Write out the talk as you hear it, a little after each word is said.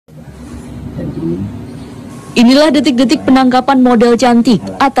Inilah detik-detik penangkapan model cantik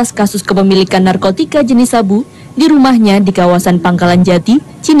atas kasus kepemilikan narkotika jenis sabu di rumahnya di kawasan Pangkalan Jati,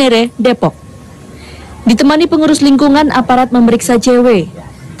 Cinere, Depok. Ditemani pengurus lingkungan, aparat memeriksa cewek,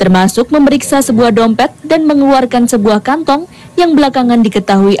 termasuk memeriksa sebuah dompet dan mengeluarkan sebuah kantong yang belakangan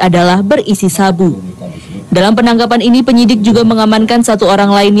diketahui adalah berisi sabu. Dalam penangkapan ini, penyidik juga mengamankan satu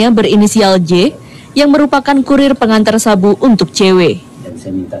orang lainnya berinisial J yang merupakan kurir pengantar sabu untuk cewek.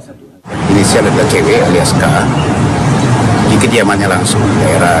 Inisial adalah cewek alias K. Di kediamannya langsung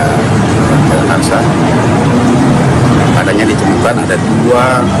daerah Redaksi. Padanya ditemukan ada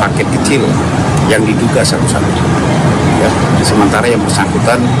 2 paket kecil yang diduga sabu-sabu. Ya, sementara yang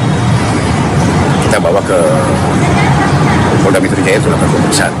bersangkutan kita bawa ke Polda Metro Jaya untuk lakukan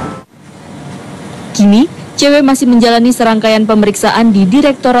pemeriksaan. Kini, cewek masih menjalani serangkaian pemeriksaan di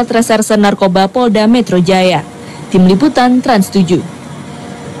Direktorat Reserse Narkoba Polda Metro Jaya. Tim Liputan Trans 7.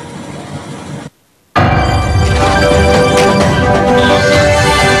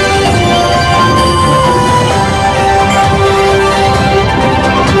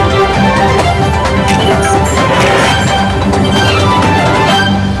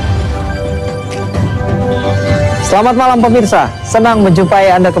 Selamat malam pemirsa, senang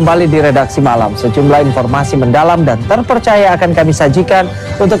menjumpai Anda kembali di Redaksi Malam. Sejumlah informasi mendalam dan terpercaya akan kami sajikan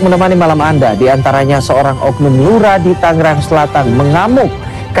untuk menemani malam Anda. Di antaranya seorang oknum lurah di Tangerang Selatan mengamuk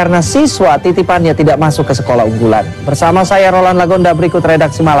karena siswa titipannya tidak masuk ke sekolah unggulan. Bersama saya Roland Lagonda, berikut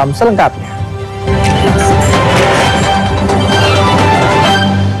Redaksi Malam selengkapnya.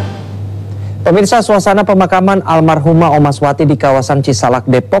 Pemirsa, suasana pemakaman almarhumah Omaswati di kawasan Cisalak,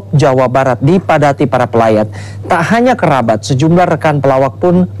 Depok, Jawa Barat dipadati para pelayat. Tak hanya kerabat, sejumlah rekan pelawak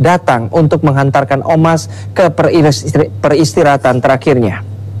pun datang untuk menghantarkan Omas ke peristirahatan terakhirnya.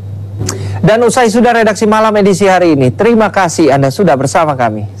 Dan usai sudah Redaksi Malam edisi hari ini. Terima kasih Anda sudah bersama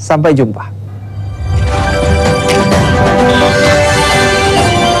kami. Sampai jumpa.